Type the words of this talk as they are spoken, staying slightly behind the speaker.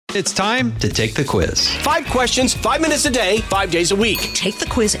It's time to take the quiz. 5 questions, 5 minutes a day, 5 days a week. Take the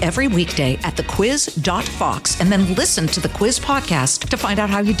quiz every weekday at thequiz.fox and then listen to the quiz podcast to find out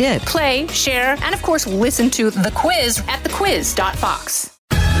how you did. Play, share, and of course, listen to the quiz at thequiz.fox.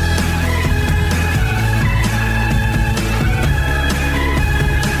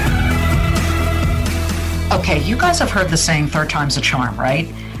 Okay, you guys have heard the saying, third time's a charm, right?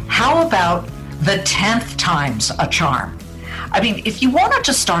 How about the 10th time's a charm? I mean, if you wanted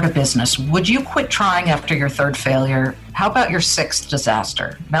to start a business, would you quit trying after your third failure? How about your 6th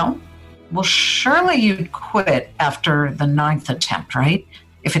disaster? No? Well, surely you'd quit after the 9th attempt, right?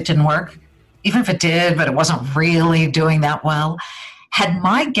 If it didn't work. Even if it did, but it wasn't really doing that well. Had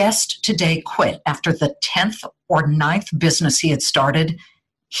my guest today quit after the 10th or 9th business he had started,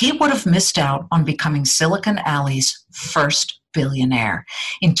 he would have missed out on becoming Silicon Alley's first billionaire.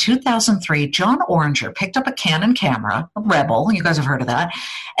 In 2003, John Oringer picked up a Canon camera, a Rebel, you guys have heard of that,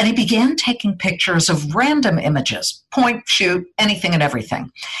 and he began taking pictures of random images, point, shoot, anything and everything.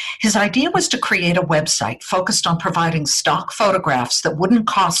 His idea was to create a website focused on providing stock photographs that wouldn't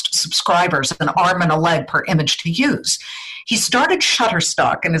cost subscribers an arm and a leg per image to use. He started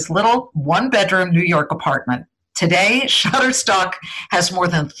Shutterstock in his little one-bedroom New York apartment. Today, Shutterstock has more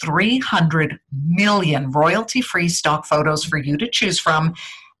than 300 million royalty-free stock photos for you to choose from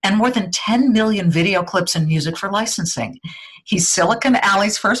and more than 10 million video clips and music for licensing. He's Silicon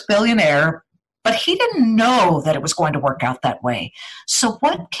Alley's first billionaire, but he didn't know that it was going to work out that way. So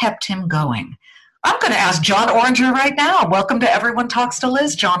what kept him going? I'm going to ask John Oringer right now. Welcome to Everyone Talks to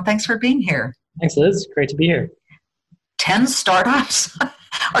Liz. John, thanks for being here. Thanks, Liz. Great to be here. 10 startups?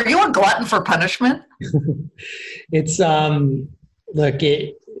 Are you a glutton for punishment? It's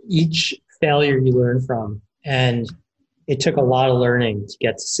each failure you learn from, and it took a lot of learning to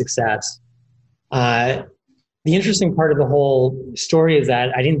get to success. The interesting part of the whole story is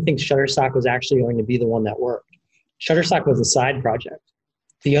that I didn't think Shutterstock was actually going to be the one that worked. Shutterstock was a side project.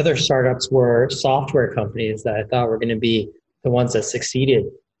 The other startups were software companies that I thought were going to be the ones that succeeded,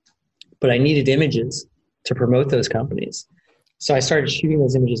 but I needed images to promote those companies. So I started shooting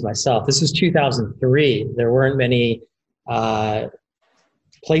those images myself. This was 2003. There weren't many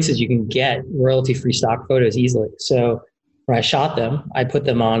places you can get royalty-free stock photos easily. So when I shot them, I put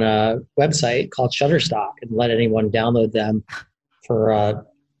them on a website called Shutterstock and let anyone download them for a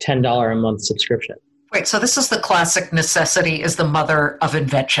 $10 a month subscription. Wait, so this is the classic necessity is the mother of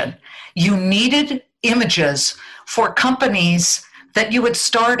invention. You needed images for companies that you had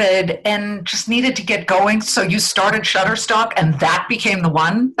started and just needed to get going. So you started Shutterstock and that became the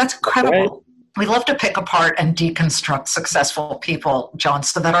one? That's incredible. Right. We love to pick apart and deconstruct successful people, John,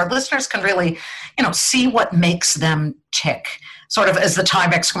 so that our listeners can really, see what makes them tick. Sort of as the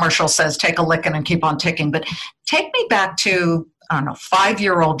Timex commercial says, take a licking and keep on ticking. But take me back to,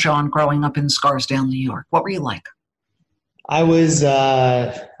 5-year-old John growing up in Scarsdale, New York. What were you like? I was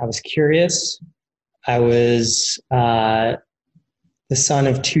curious. I was the son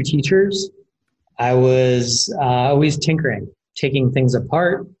of 2 teachers. I was always tinkering, taking things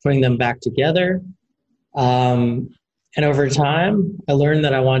apart, putting them back together. And over time, I learned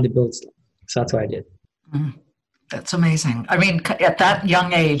that I wanted to build stuff. So that's what I did. That's amazing. I mean, at that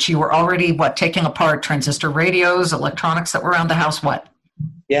young age, you were already, taking apart transistor radios, electronics that were around the house, what?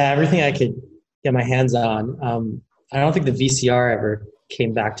 Yeah, everything I could get my hands on. I don't think the VCR ever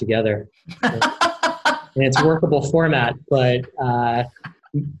came back together. In its workable format, but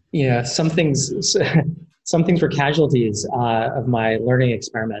some things were casualties of my learning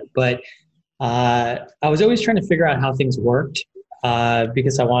experiment. But I was always trying to figure out how things worked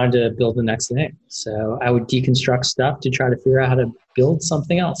because I wanted to build the next thing. So I would deconstruct stuff to try to figure out how to build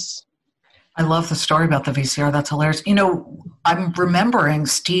something else. I love the story about the VCR. That's hilarious. I'm remembering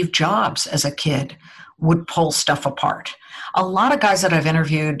Steve Jobs as a kid would pull stuff apart. A lot of guys that I've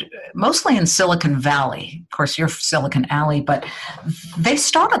interviewed, mostly in Silicon Valley, of course you're Silicon Alley, but they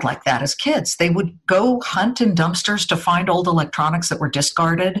started like that as kids. They would go hunt in dumpsters to find old electronics that were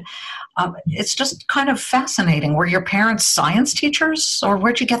discarded. It's just kind of fascinating. Were your parents science teachers, or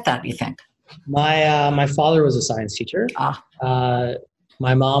where'd you get that, you think? My father was a science teacher.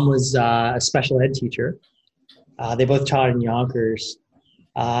 My mom was a special ed teacher. They both taught in Yonkers.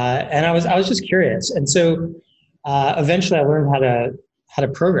 And I was just curious. And so eventually I learned how to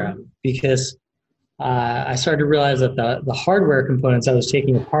program because I started to realize that the hardware components I was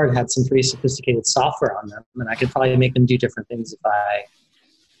taking apart had some pretty sophisticated software on them, and I could probably make them do different things if I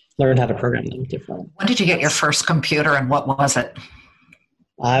learned how to program them differently. When did you get your first computer, and what was it?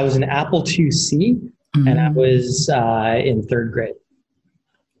 I was an Apple IIc, and I was in 3rd grade.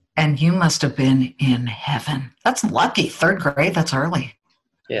 And you must have been in heaven. That's lucky. 3rd grade, that's early.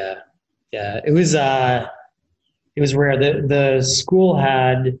 Yeah. It was rare. The school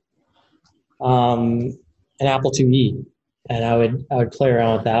had an Apple IIe, and I would play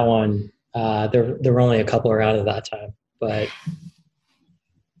around with that one. There were only a couple around at that time, but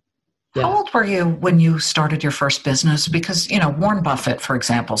yeah. How old were you when you started your first business? Because, Warren Buffett, for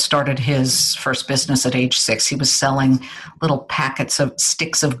example, started his first business at age 6. He was selling little packets of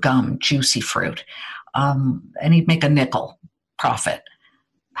sticks of gum, juicy fruit, and he'd make a nickel profit.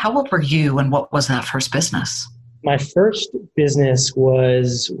 How old were you, and what was that first business? My first business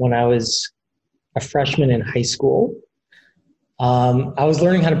was when I was a freshman in high school. I was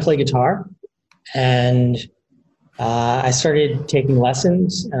learning how to play guitar, and I started taking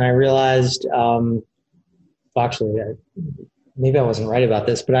lessons, and I realized, maybe I wasn't right about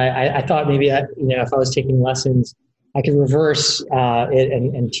this, but I thought maybe if I was taking lessons, I could reverse it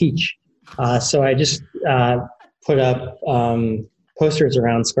and teach. So I just put up posters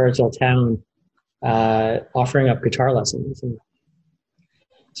around Scarsdale town offering up guitar lessons, and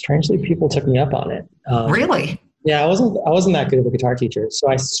strangely, people took me up on it. Really? Yeah, I wasn't that good of a guitar teacher, so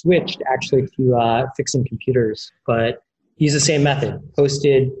I switched actually to fixing computers, but used the same method.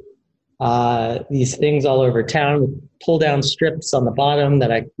 Posted these things all over town with pull-down strips on the bottom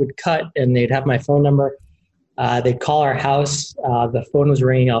that I would cut, and they'd have my phone number. They'd call our house. The phone was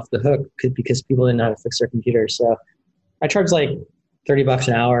ringing off the hook because people didn't know how to fix their computers. So I charged like $30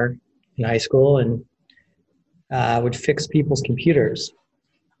 an hour in high school, and would fix people's computers.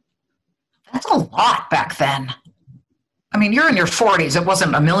 That's a lot back then. I mean, you're in your 40s. It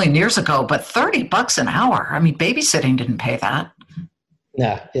wasn't a million years ago, but $30 an hour. I mean, babysitting didn't pay that.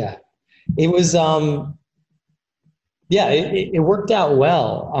 Yeah. It was, it worked out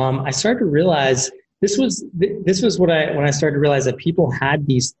well. I started to realize this was when I started to realize that people had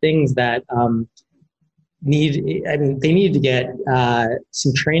these things that they needed to get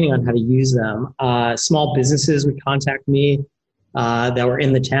some training on how to use them. Small businesses would contact me that were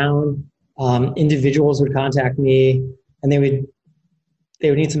in the town. Individuals would contact me, and they would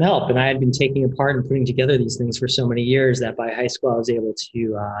need some help. And I had been taking apart and putting together these things for so many years that by high school I was able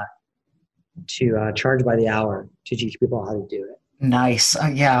to charge by the hour to teach people how to do it. Nice.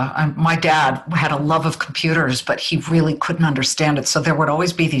 My dad had a love of computers, but he really couldn't understand it. So there would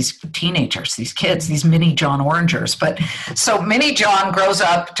always be these teenagers, these kids, these mini John Orangers. But so mini John grows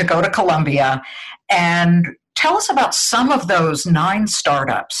up to go to Columbia. And tell us about some of those 9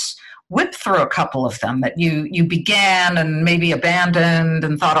 startups. Whip through a couple of them that you began and maybe abandoned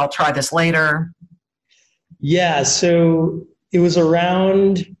and thought, I'll try this later. Yeah, so it was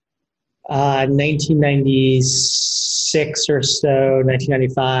around 1996 or so,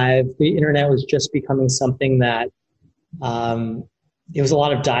 1995. The internet was just becoming something that, it was a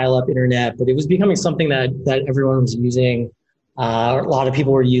lot of dial-up internet, but it was becoming something that everyone was using. A lot of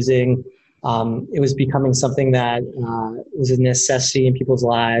people were using. It was becoming something that was a necessity in people's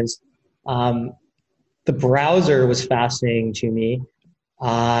lives. The browser was fascinating to me.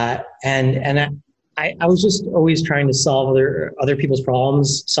 And I was just always trying to solve other people's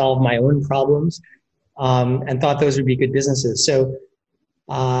problems, solve my own problems, and thought those would be good businesses. So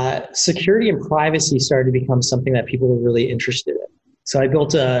security and privacy started to become something that people were really interested in. So I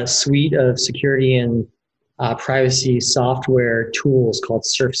built a suite of security and privacy software tools called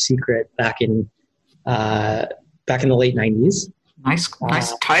Surf Secret back in the late 90s. Nice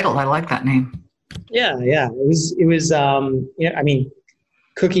title. I like that name. Yeah. It was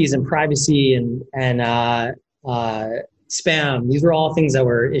cookies and privacy and spam. These were all things that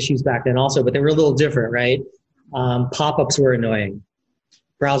were issues back then also, but they were a little different, right? Pop-ups were annoying.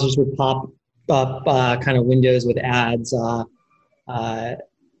 Browsers would pop up kind of windows with ads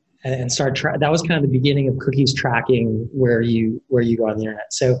and start. That was kind of the beginning of cookies tracking where you go on the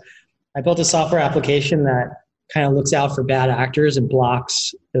internet. So I built a software application that kind of looks out for bad actors and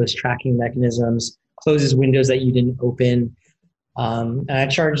blocks those tracking mechanisms, closes windows that you didn't open. And I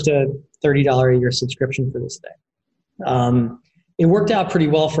charged a $30 a year subscription for this thing. It worked out pretty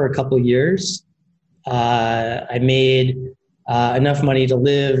well for a couple of years. I made enough money to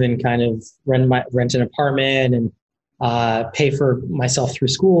live and kind of rent an apartment and pay for myself through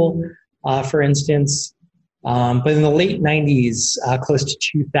school, for instance. But in the late 90s, close to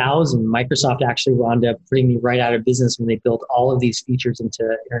 2000, Microsoft actually wound up putting me right out of business when they built all of these features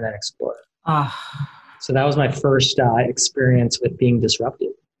into Internet Explorer. So that was my first experience with being disrupted.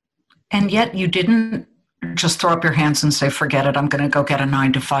 And yet you didn't just throw up your hands and say, forget it, I'm going to go get a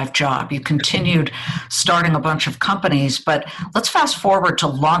 9-to-5 job. You continued starting a bunch of companies, but let's fast forward to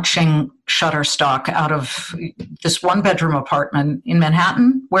launching Shutterstock out of this 1-bedroom apartment in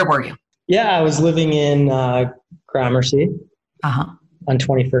Manhattan. Where were you? Yeah, I was living in Gramercy. on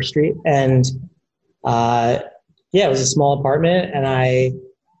 21st Street. And it was a small apartment. And I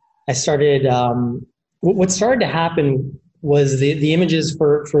started, what started to happen was the images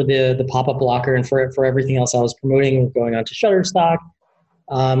for the pop-up blocker and for everything else I was promoting were going on to Shutterstock.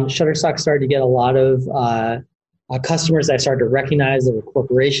 Shutterstock started to get a lot of customers that I started to recognize. There were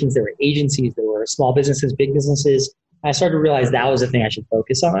corporations, there were agencies, there were small businesses, big businesses. I started to realize that was the thing I should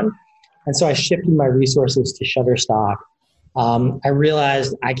focus on. And so I shifted my resources to Shutterstock. I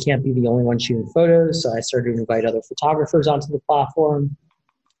realized I can't be the only one shooting photos. So I started to invite other photographers onto the platform,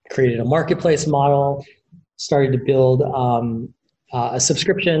 created a marketplace model, started to build a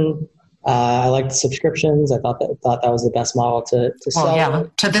subscription. I liked subscriptions. I thought that was the best model to sell. Well, yeah,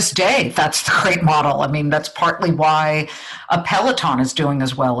 to this day, that's the great model. I mean, that's partly why a Peloton is doing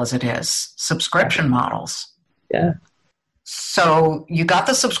as well as it is, subscription models. Yeah. So you got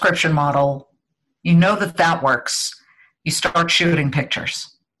the subscription model. You know that works. You start shooting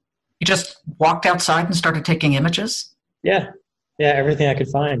pictures. You just walked outside and started taking images? Yeah, everything I could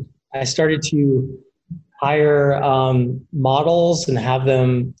find. I started to hire models and have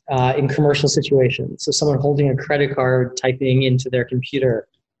them in commercial situations. So someone holding a credit card, typing into their computer.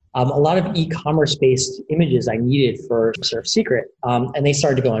 A lot of e-commerce based images I needed for Surf Secret. And they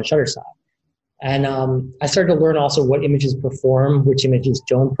started to go on Shutterstock. And I started to learn also what images perform, which images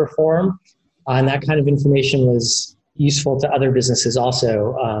don't perform. And that kind of information was useful to other businesses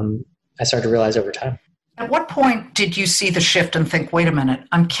also, I started to realize over time. At what point did you see the shift and think, wait a minute,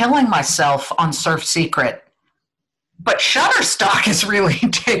 I'm killing myself on Surf Secret, but Shutterstock is really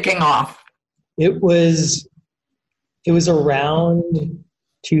taking off? It was around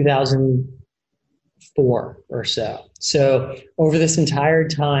 2004 or so. So over this entire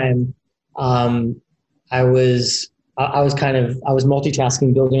time, I was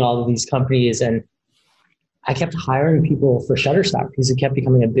multitasking, building all of these companies, and I kept hiring people for Shutterstock because it kept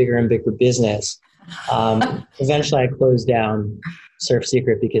becoming a bigger and bigger business. Eventually I closed down Surf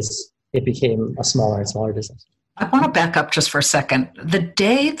Secret because it became a smaller and smaller business. I want to back up just for a second. The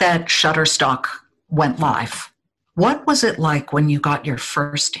day that Shutterstock went live, what was it like when you got your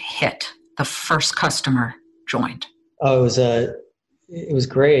first hit, the first customer joined? Oh, it was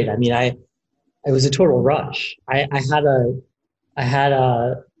great. I mean, it was a total rush. I had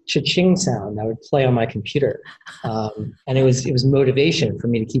a cha-ching sound that would play on my computer. And it was motivation for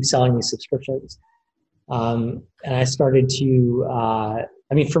me to keep selling these subscriptions. And I started to,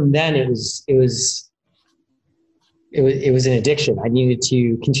 from then it was an addiction. I needed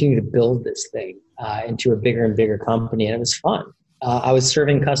to continue to build this thing into a bigger and bigger company. And it was fun. I was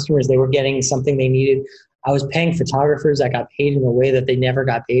serving customers. They were getting something they needed. I was paying photographers that got paid in a way that they never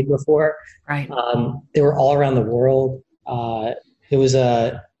got paid before. Right. They were all around the world. It was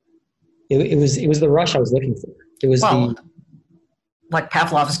the rush I was looking for. It was like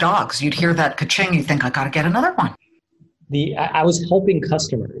Pavlov's dogs. You'd hear that ka-ching, you think, I got to get another one. I was helping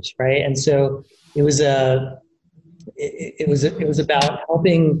customers, right? And so it was about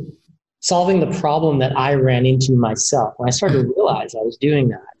solving the problem that I ran into myself. When I started to realize I was doing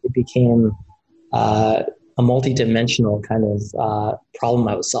that, it became a multi-dimensional kind of problem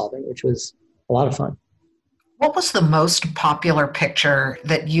I was solving, which was a lot of fun. What was the most popular picture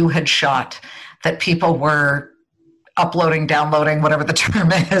that you had shot that people were uploading, downloading, whatever the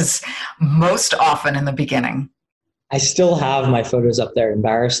term is, most often in the beginning? I still have my photos up there,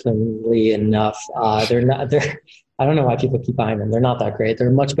 embarrassingly enough. I don't know why people keep buying them. They're not that great. There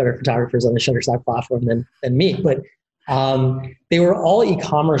are much better photographers on the Shutterstock platform than me, but they were all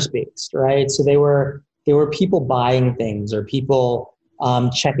e-commerce based, right? So they were people buying things or people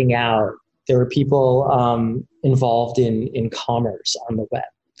checking out. There were people involved in commerce on the web.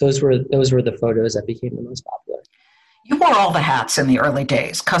 Those were the photos that became the most popular. You wore all the hats in the early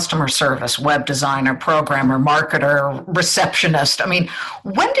days: customer service, web designer, programmer, marketer, receptionist. I mean,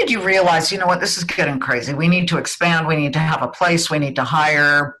 when did you realize, you know what, this is getting crazy? We need to expand. We need to have a place. We need to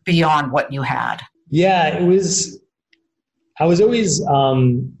hire beyond what you had. Yeah, I was always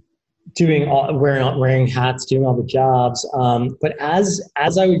wearing hats, doing all the jobs. But as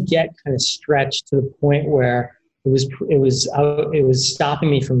I would get kind of stretched to the point where it was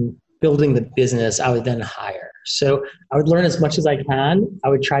stopping me from building the business, I would then hire. So I would learn as much as I can. I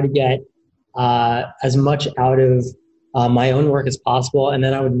would try to get as much out of my own work as possible, and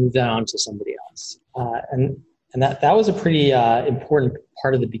then I would move that on to somebody else. And that was a pretty important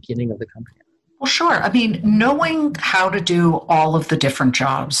part of the beginning of the company. Well, sure. I mean, knowing how to do all of the different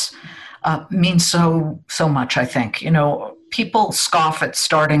jobs means so much, I think. You know, people scoff at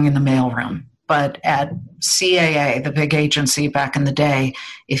starting in the mailroom, but at CAA, the big agency back in the day,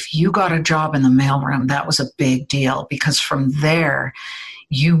 if you got a job in the mailroom, that was a big deal, because from there,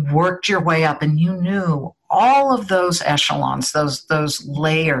 you worked your way up and you knew all of those echelons, those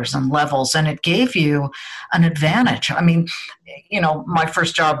layers and levels, and it gave you an advantage. I mean, my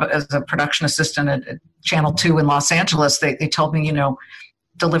first job as a production assistant at Channel 2 in Los Angeles, they told me,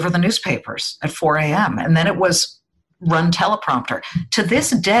 deliver the newspapers at 4 a.m. And then it was run teleprompter. To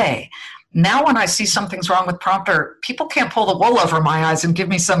this day, now when I see something's wrong with prompter, people can't pull the wool over my eyes and give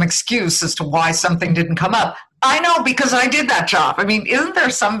me some excuse as to why something didn't come up. I know, because I did that job. I mean, isn't there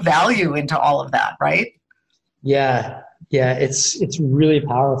some value into all of that, right? Yeah, it's really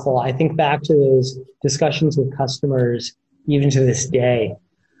powerful. I think back to those discussions with customers, even to this day,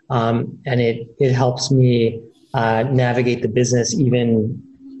 and it helps me navigate the business even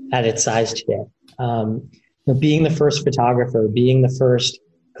at its size today. Being the first photographer, being the first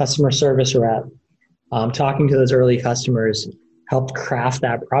customer service rep, talking to those early customers helped craft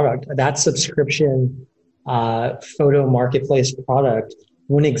that product. That subscription photo marketplace product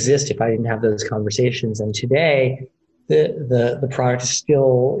wouldn't exist if I didn't have those conversations. And today, the product is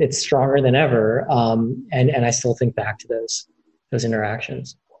it's stronger than ever. And I still think back to those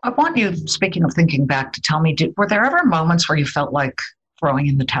interactions. I want you, speaking of thinking back, to tell me, were there ever moments where you felt like throwing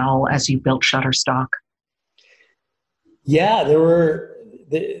in the towel as you built Shutterstock? Yeah, there were.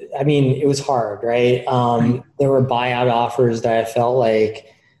 It was hard, right? There were buyout offers that I felt like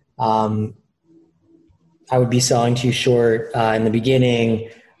I would be selling too short in the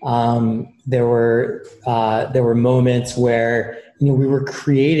beginning. There were moments where we were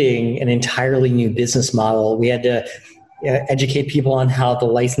creating an entirely new business model. We had to educate people on how the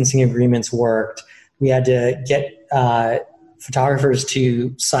licensing agreements worked. We had to get photographers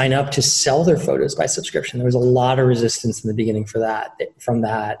to sign up to sell their photos by subscription. There was a lot of resistance in the beginning from that. They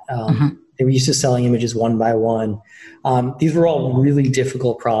were used to selling images one by one. These were all really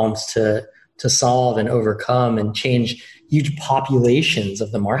difficult problems to solve and overcome and change huge populations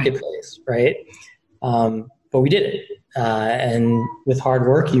of the marketplace, right? But we did it. And with hard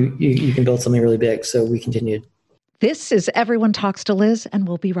work, you can build something really big. So we continued. This is Everyone Talks to Liz, and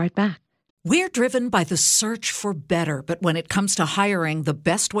we'll be right back. We're driven by the search for better, but when it comes to hiring, the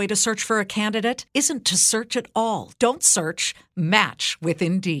best way to search for a candidate isn't to search at all. Don't search, match with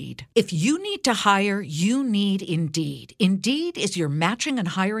Indeed. If you need to hire, you need Indeed. Indeed is your matching and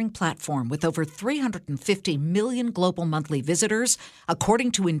hiring platform with over 350 million global monthly visitors, according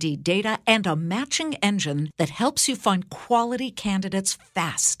to Indeed data, and a matching engine that helps you find quality candidates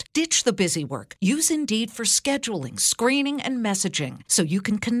fast. Ditch the busy work. Use Indeed for scheduling, screening, and messaging so you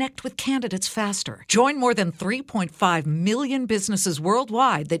can connect with candidates faster. Join more than 3.5 million businesses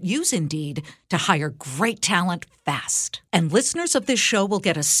worldwide that use Indeed to hire great talent fast. And listeners of this show will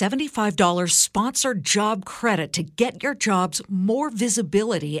get a $75 sponsored job credit to get your jobs more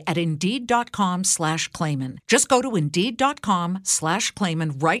visibility at Indeed.com/Clayman. Just go to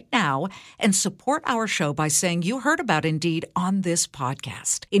Indeed.com/Clayman right now and support our show by saying you heard about Indeed on this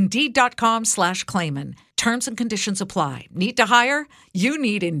podcast. Indeed.com/Clayman. Terms and conditions apply. Need to hire? You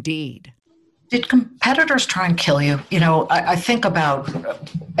need Indeed. Did competitors try and kill you? I think about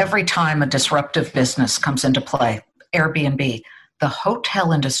every time a disruptive business comes into play, Airbnb, the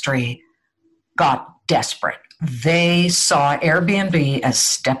hotel industry got desperate. They saw Airbnb as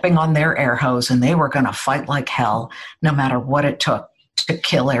stepping on their air hose, and they were going to fight like hell no matter what it took to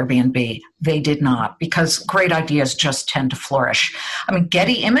kill Airbnb. They did not, because great ideas just tend to flourish. I mean,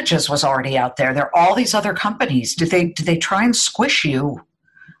 Getty Images was already out there. There are all these other companies. Did they try and squish you?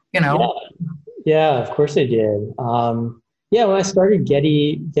 Yeah, of course they did. When I started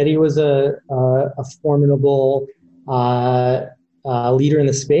Getty was a formidable leader in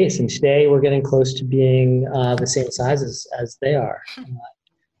the space, and today we're getting close to being the same size as they are.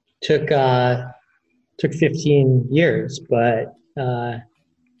 Took 15 years, but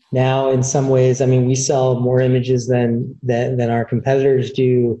now in some ways, we sell more images than our competitors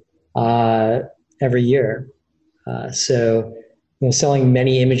do every year. So selling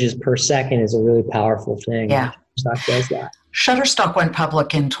many images per second is a really powerful thing. Yeah. Shutterstock does that. Shutterstock went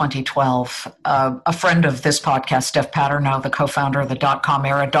public in 2012. A friend of this podcast, Steph Paterno, the co-founder of the .com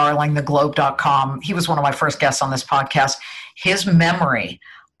era darling, theglobe.com, he was one of my first guests on this podcast. His memory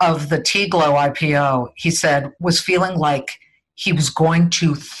of the T-Glow IPO, he said, was feeling like he was going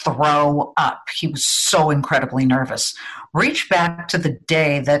to throw up. He was so incredibly nervous. Reach back to the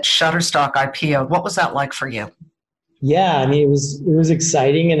day that Shutterstock IPO'd. What was that like for you? Yeah, it was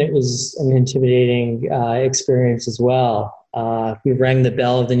exciting, and it was an intimidating experience as well. We rang the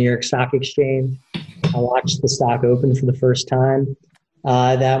bell of the New York Stock Exchange. I watched the stock open for the first time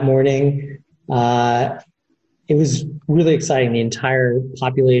that morning. it was really exciting. The entire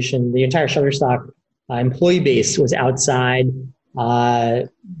population, the entire Shutterstock employee base was outside and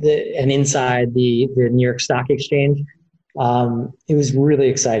inside the New York Stock Exchange. It was really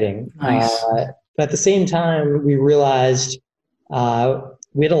exciting. Nice. But at the same time, we realized we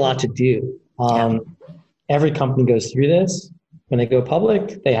had a lot to do. Every company goes through this. When they go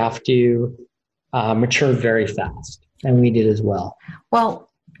public, they have to mature very fast. And we did as well. Well,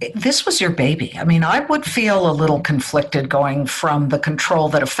 this was your baby. I mean, I would feel a little conflicted going from the control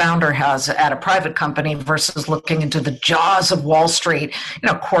that a founder has at a private company versus looking into the jaws of Wall Street,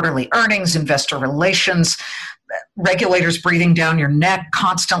 quarterly earnings, investor relations, regulators breathing down your neck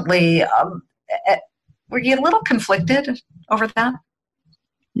constantly. Were you a little conflicted over that?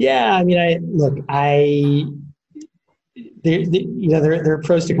 Yeah, I mean, there are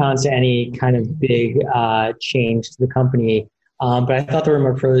pros to cons to any kind of big change to the company. But I thought there were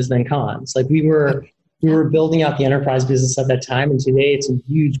more pros than cons. Like we were building out the enterprise business at that time, and today it's a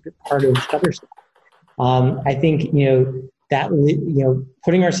huge part of Shutterstock. I think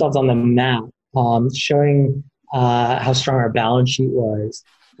putting ourselves on the map, showing how strong our balance sheet was,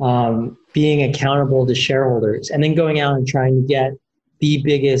 being accountable to shareholders, and then going out and trying to get the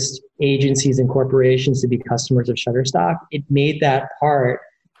biggest agencies and corporations to be customers of Shutterstock. It made that part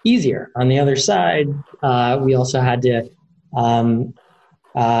easier. On the other side, we also had to kind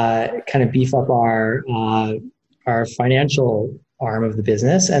of beef up our financial arm of the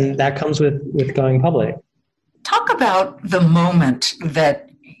business, and that comes with going public. Talk about the moment that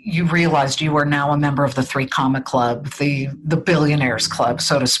you realized you were now a member of the Three Comma Club, the Billionaires Club,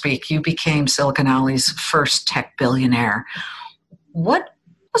 so to speak. You became Silicon Alley's first tech billionaire. What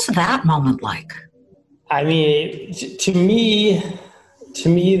was that moment like? I mean, to me,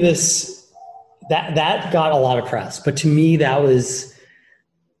 that got a lot of press, but to me, that was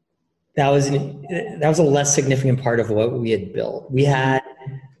a less significant part of what we had built. We had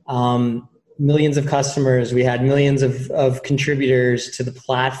millions of customers. We had millions of contributors to the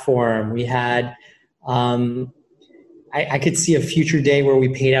platform. We had, I could see a future day where we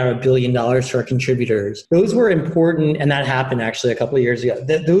paid out $1 billion to our contributors. Those were important, and that happened actually a couple of years ago.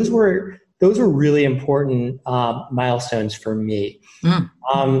 Those were really important milestones for me.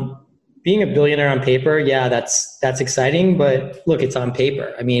 Being a billionaire on paper, yeah, that's exciting, but look, it's on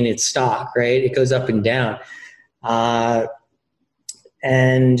paper. I mean, it's stock, right? It goes up and down.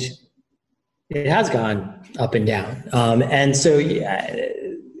 And it has gone up and down. And so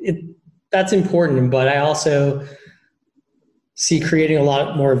that's important, but I also see creating a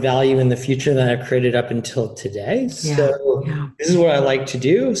lot more value in the future than I've created up until today. This is what I like to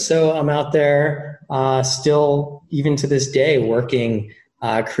do. So I'm out there still, even to this day, working,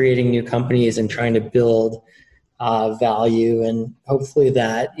 creating new companies and trying to build value. And hopefully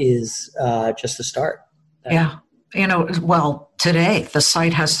that is just the start. Yeah. Today the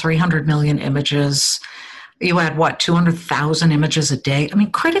site has 300 million images. You add 200,000 images a day? I mean,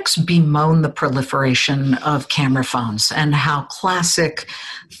 critics bemoan the proliferation of camera phones and how classic,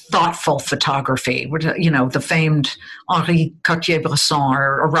 thoughtful photography, the famed Henri Cartier-Bresson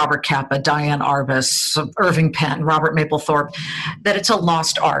or Robert Capa, Diane Arbus, Irving Penn, Robert Mapplethorpe, that it's a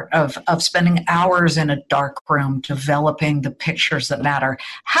lost art of spending hours in a dark room developing the pictures that matter.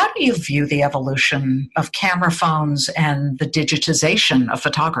 How do you view the evolution of camera phones and the digitization of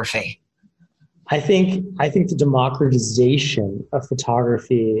photography? I think the democratization of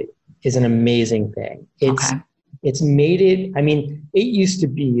photography is an amazing thing. It's made it, I mean, it used to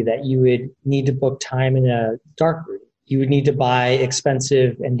be that you would need to book time in a dark room. You would need to buy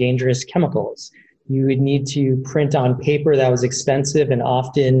expensive and dangerous chemicals. You would need to print on paper that was expensive, and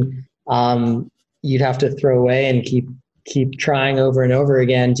often you'd have to throw away and keep trying over and over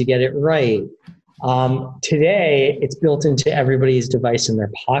again to get it right. Today, it's built into everybody's device in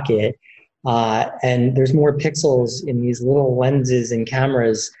their pocket. And there's more pixels in these little lenses and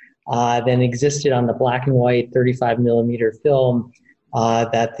cameras than existed on the black and white 35 millimeter film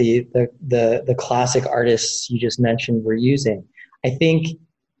that the classic artists you just mentioned were using. I think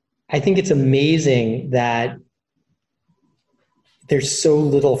it's amazing that there's so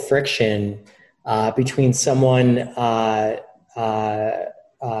little friction between someone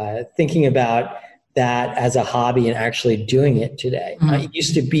thinking about that as a hobby and actually doing it today. It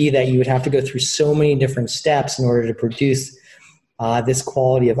used to be that you would have to go through so many different steps in order to produce this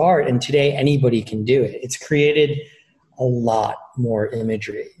quality of art. And today anybody can do it. It's created a lot more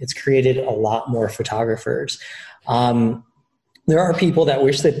imagery. It's created a lot more photographers. There are people that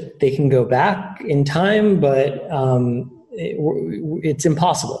wish that they can go back in time, but it's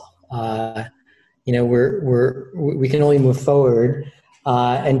impossible. We can only move forward.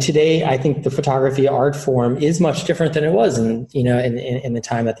 And today, I think the photography art form is much different than it was in the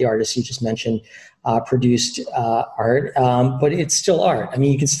time that the artists you just mentioned produced art. But it's still art. I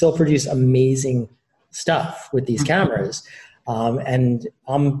mean, you can still produce amazing stuff with these cameras.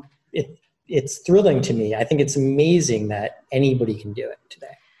 It's thrilling to me. I think it's amazing that anybody can do it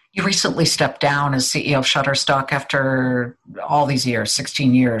today. You recently stepped down as CEO of Shutterstock after all these years,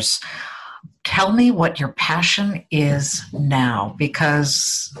 16 years. Tell me what your passion is now,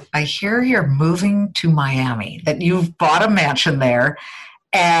 because I hear you're moving to Miami, that you've bought a mansion there,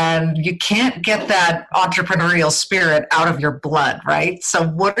 and you can't get that entrepreneurial spirit out of your blood, right? So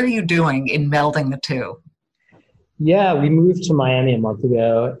what are you doing in melding the two? Yeah, we moved to Miami a month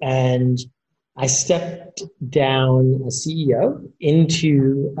ago, and I stepped down as CEO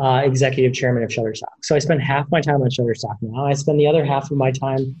into executive chairman of Shutterstock. So I spend half my time on Shutterstock now. I spend the other half of my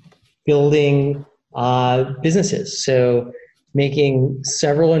time building businesses. So making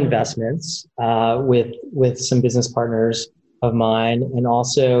several investments with some business partners of mine, and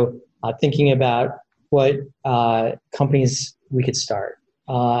also thinking about what companies we could start.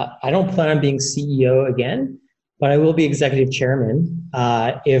 I don't plan on being CEO again, but I will be executive chairman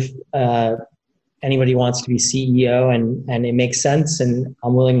if anybody wants to be CEO and it makes sense, and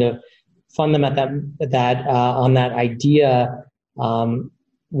I'm willing to fund them on that idea,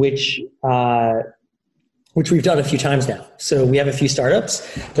 which we've done a few times now. So we have a few startups.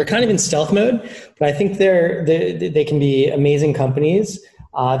 They're kind of in stealth mode, but I think they can be amazing companies.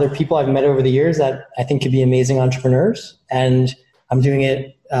 They're people I've met over the years that I think could be amazing entrepreneurs, and I'm doing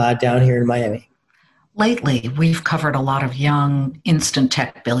it down here in Miami. Lately, we've covered a lot of young instant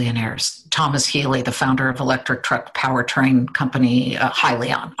tech billionaires. Thomas Healy, the founder of electric truck powertrain company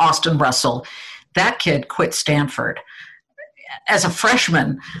Hyliion. Austin Russell. That kid quit Stanford as a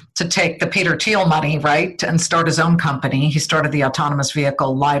freshman to take the Peter Thiel money, right, and start his own company. He started the autonomous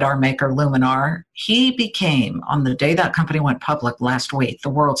vehicle LiDAR maker Luminar. He became, on the day that company went public last week, the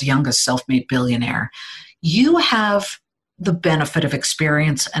world's youngest self-made billionaire. You have the benefit of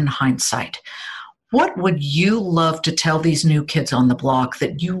experience and hindsight. What would you love to tell these new kids on the block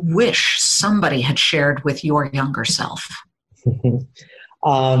that you wish somebody had shared with your younger self?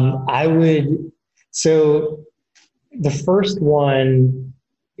 I would. So the first one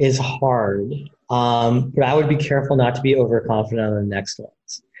is hard, but I would be careful not to be overconfident on the next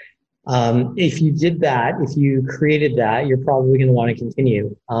ones. If you did that, if you created that, you're probably going to want to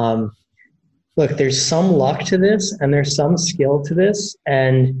continue. Look, there's some luck to this, and there's some skill to this,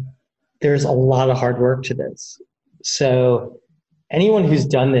 and there's a lot of hard work to this. So anyone who's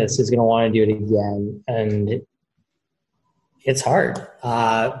done this is going to want to do it again, and it's hard.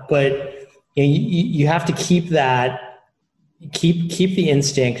 But you have to keep the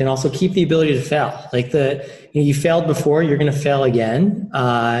instinct, and also keep the ability to fail. Like you failed before, you're going to fail again,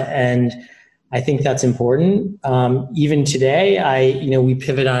 and I think that's important. Even today, we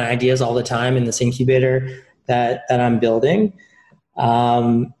pivot on ideas all the time in this incubator that I'm building.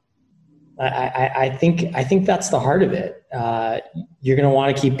 I think that's the heart of it. You're going to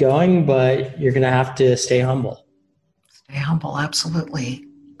want to keep going, but you're going to have to stay humble. Stay humble, absolutely.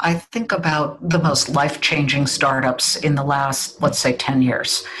 I think about the most life-changing startups in the last, let's say, 10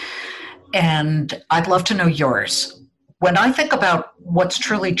 years. And I'd love to know yours. When I think about what's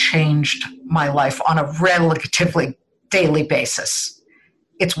truly changed my life on a relatively daily basis,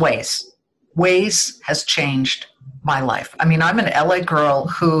 it's Waze. Waze has changed my life. I mean, I'm an LA girl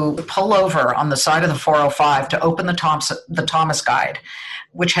who pull over on the side of the 405 to open the Thomas Guide,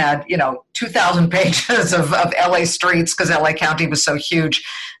 which had, 2,000 pages of LA streets because LA County was so huge.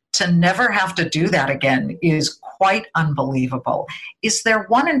 To never have to do that again is quite unbelievable. Is there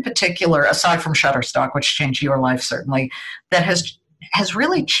one in particular, aside from Shutterstock, which changed your life certainly, that has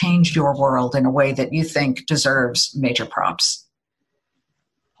really changed your world in a way that you think deserves major props?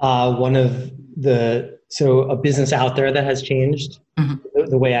 So a business out there that has changed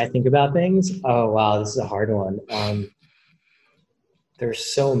the way I think about things. Oh, wow, this is a hard one.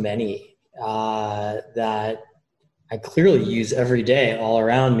 There's so many that I clearly use every day all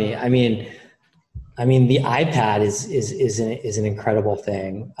around me. I mean, the iPad is an incredible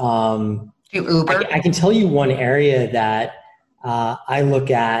thing. You Uber? I can tell you one area that I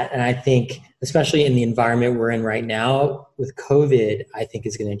look at, and I think, especially in the environment we're in right now with COVID, I think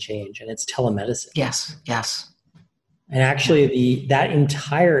is going to change, and it's telemedicine. Yes. And actually, that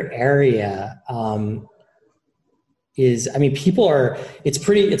entire area people are. It's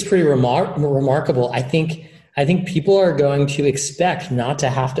pretty remarkable. I think people are going to expect not to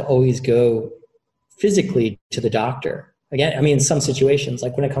have to always go physically to the doctor. Again, in some situations,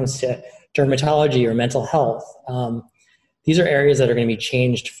 like when it comes to dermatology or mental health, these are areas that are going to be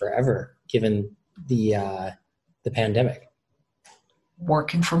changed forever given the pandemic.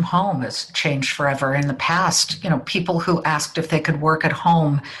 Working from home has changed forever. In the past, people who asked if they could work at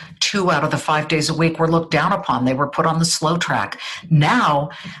home 2 out of the 5 days a week were looked down upon. They were put on the slow track.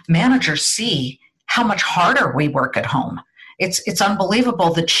 Now, managers see how much harder we work at home. It's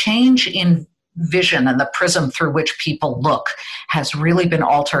unbelievable. The change in vision and the prism through which people look has really been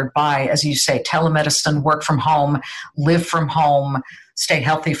altered by, as you say, telemedicine, work from home, live from home, stay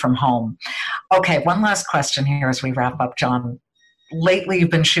healthy from home. Okay, one last question here as we wrap up, John. Lately, you've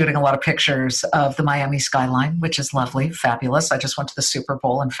been shooting a lot of pictures of the Miami skyline, which is lovely, fabulous. I just went to the Super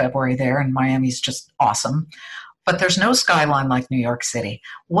Bowl in February there, and Miami's just awesome. But there's no skyline like New York City.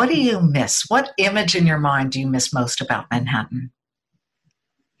 What do you miss? What image in your mind do you miss most about Manhattan?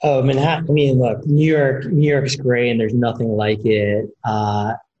 Oh, Manhattan. I mean, look, New York's great, and there's nothing like it.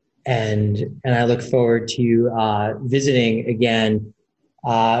 And I look forward to visiting again.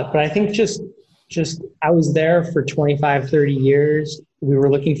 But I think just I was there for 25, 30 years. We were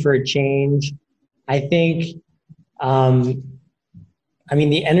looking for a change. I think, the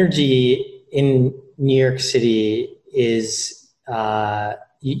energy in New York City is,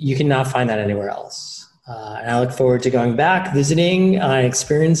 you cannot find that anywhere else. And I look forward to going back, visiting,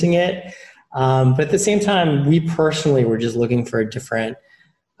 experiencing it. But at the same time, we personally were just looking for a different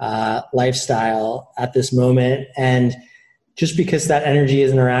lifestyle at this moment. And just because that energy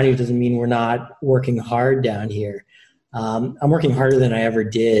isn't around you doesn't mean we're not working hard down here. I'm working harder than I ever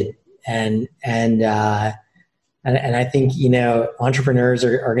did. And I think, entrepreneurs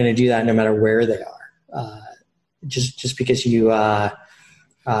are going to do that no matter where they are. Just because you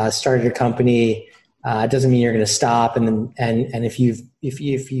started a company doesn't mean you're going to stop. And if you've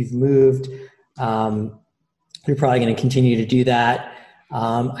moved, you're probably going to continue to do that.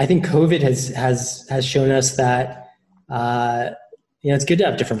 I think COVID has shown us that it's good to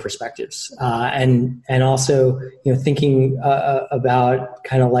have different perspectives, and also thinking about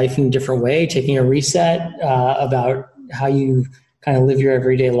kind of life in a different way, taking a reset about how you kind of live your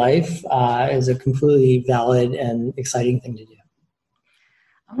everyday life is a completely valid and exciting thing to do.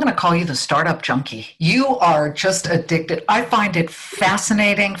 I'm going to call you the startup junkie. You are just addicted. I find it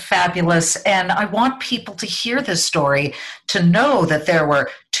fascinating, fabulous, and I want people to hear this story, to know that there were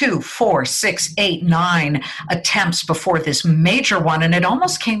 2, 4, 6, 8, 9 attempts before this major one, and it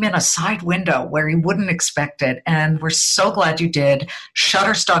almost came in a side window where you wouldn't expect it, and we're so glad you did.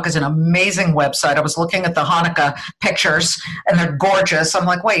 Shutterstock is an amazing website. I was looking at the Hanukkah pictures, and they're gorgeous. I'm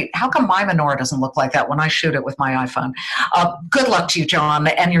like, wait, how come my menorah doesn't look like that when I shoot it with my iPhone? Good luck to you, John,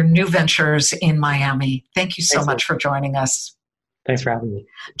 and your new ventures in Miami. Thank you so much for joining us. Thanks for having me.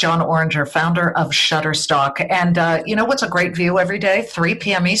 John Oringer, founder of Shutterstock. And you know what's a great view every day? 3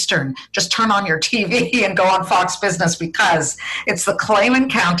 p.m. Eastern. Just turn on your TV and go on Fox Business, because it's the Claim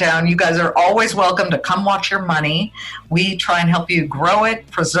Countdown. You guys are always welcome to come watch your money. We try and help you grow it,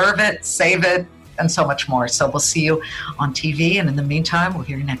 preserve it, save it, and so much more. So we'll see you on TV. And in the meantime, we'll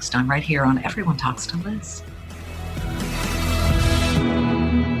hear you next time right here on Everyone Talks to Liz.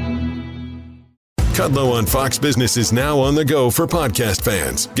 Kudlow on Fox Business is now on the go for podcast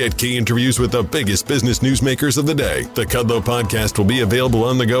fans. Get key interviews with the biggest business newsmakers of the day. The Kudlow podcast will be available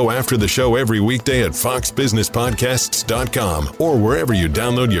on the go after the show every weekday at foxbusinesspodcasts.com or wherever you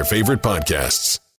download your favorite podcasts.